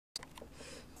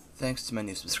Thanks to my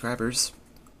new subscribers,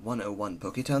 101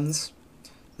 Poketons,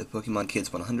 the Pokemon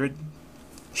Kids 100,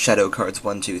 Shadow Cards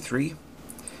 123,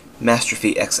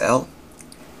 Masterfeet XL,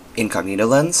 Incognito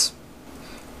Lens,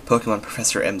 Pokemon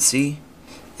Professor MC,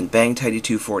 and Bang Tidy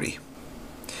 240.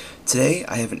 Today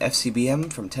I have an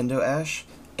FCBM from TendoAsh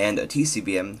and a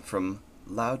TCBM from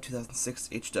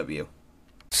loud2006hw.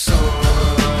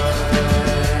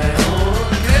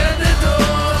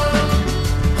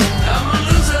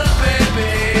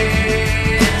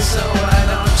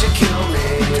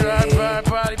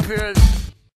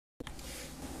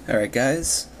 Alright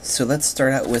guys, so let's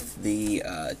start out with the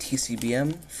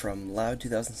TCBM from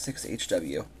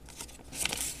loud2006hw.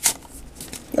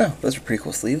 Oh, those are pretty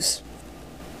cool sleeves.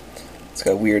 It's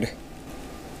got a weird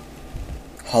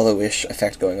hollow-ish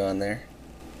effect going on there.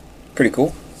 Pretty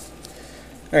cool.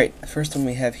 Alright, the first one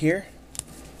we have here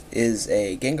is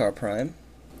a Gengar Prime.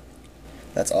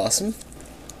 That's awesome.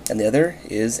 And the other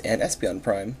is an Espeon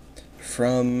Prime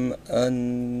from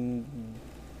Undaunted.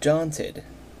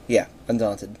 Yeah,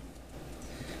 Undaunted.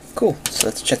 Cool, so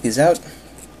let's check these out.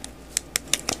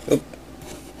 Oop.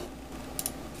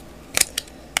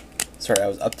 Sorry, I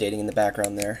was updating in the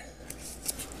background there.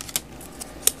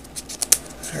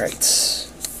 Alright,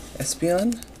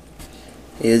 Espeon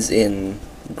is in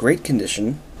great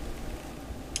condition.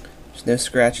 There's no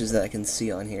scratches that I can see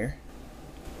on here.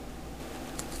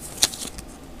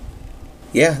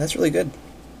 Yeah, that's really good.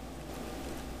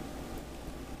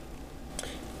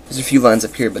 There's a few lines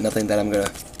up here, but nothing that I'm going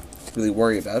to really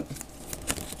worry about.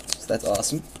 So that's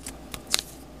awesome.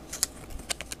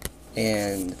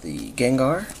 And the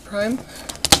Gengar Prime.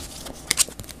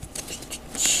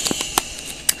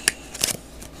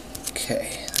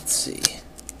 Okay, let's see.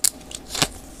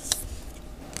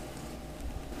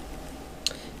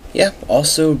 Yeah,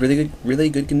 also really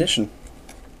good condition.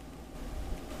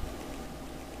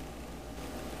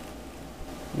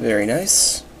 Very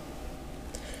nice.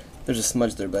 There's a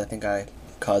smudge there, but I think I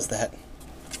caused that.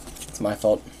 It's my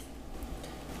fault.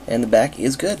 And the back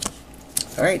is good.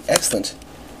 Alright, excellent.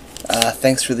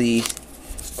 Thanks for the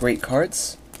great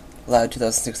cards,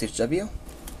 loud2006hw.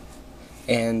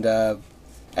 And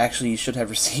actually, you should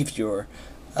have received your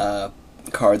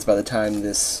cards by the time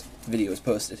this video is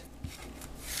posted.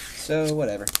 So,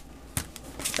 whatever.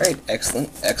 Alright,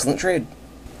 excellent trade.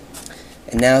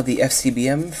 And now the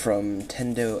FCBM from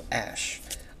TendoAsh.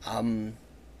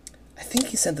 I think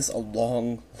he sent this a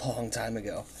long time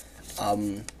ago,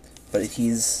 but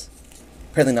he's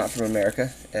apparently not from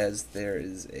America, as there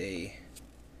is a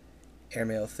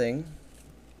airmail thing.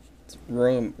 It's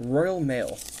Royal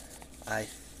Mail. I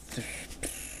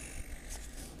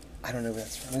don't know where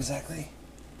that's from exactly.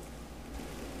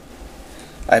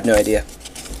 I have no idea,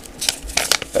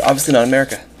 but obviously not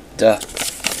America. Duh.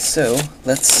 So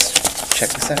let's check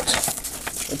this out.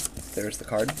 Oop, there's the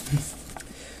card.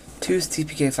 2's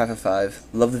TPK 505.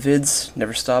 Love the vids,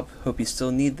 never stop, hope you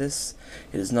still need this.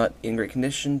 It is not in great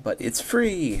condition, but it's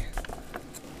free!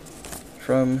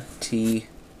 From TX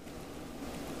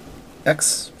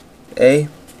A.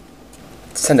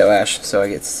 It's TendoAsh, so I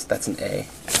guess that's an A.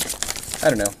 I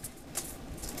don't know.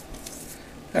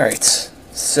 Alright,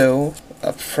 so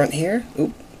up front here,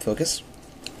 oop, focus.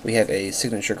 We have a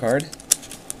signature card.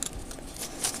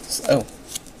 Oh.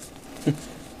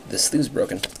 The sleeve's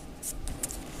broken.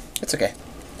 It's okay.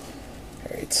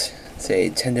 Alright, it's a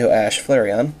TendoAsh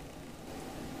Flareon.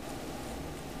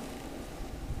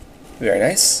 Very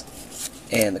nice.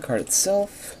 And the card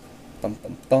itself. Bum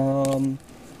bum bum.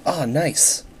 Ah,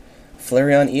 nice.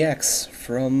 Flareon EX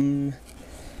from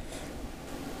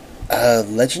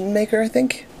Legend Maker, I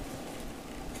think?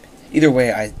 Either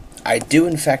way, I do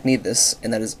in fact need this,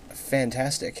 and that is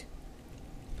fantastic.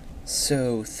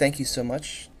 So, thank you so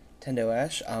much,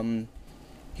 TendoAsh.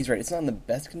 He's right, it's not in the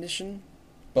best condition,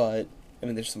 but, I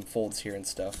mean, there's some folds here and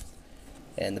stuff,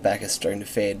 and the back is starting to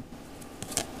fade.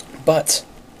 But,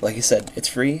 like you said, it's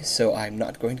free, so I'm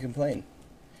not going to complain.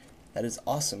 That is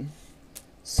awesome.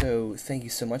 So, thank you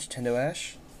so much,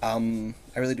 TendoAsh. I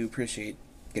really do appreciate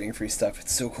getting free stuff.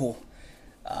 It's so cool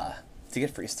to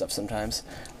get free stuff sometimes.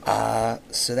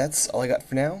 So that's all I got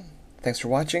for now. Thanks for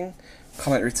watching.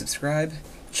 Comment, rate, subscribe.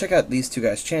 Check out these two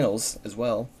guys' channels as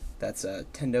well. That's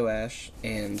TendoAsh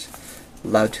and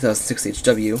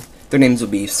loud2006hw. Their names will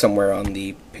be somewhere on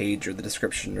the page or the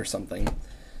description or something.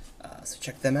 So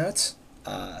check them out.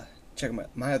 Check out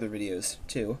my other videos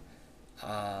too.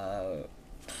 I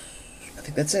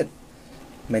think that's it.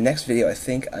 My next video, I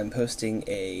think I'm posting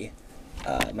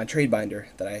my trade binder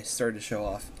that I started to show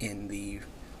off in the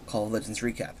Call of Legends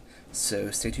recap.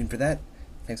 So stay tuned for that.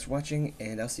 Thanks for watching,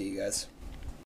 and I'll see you guys.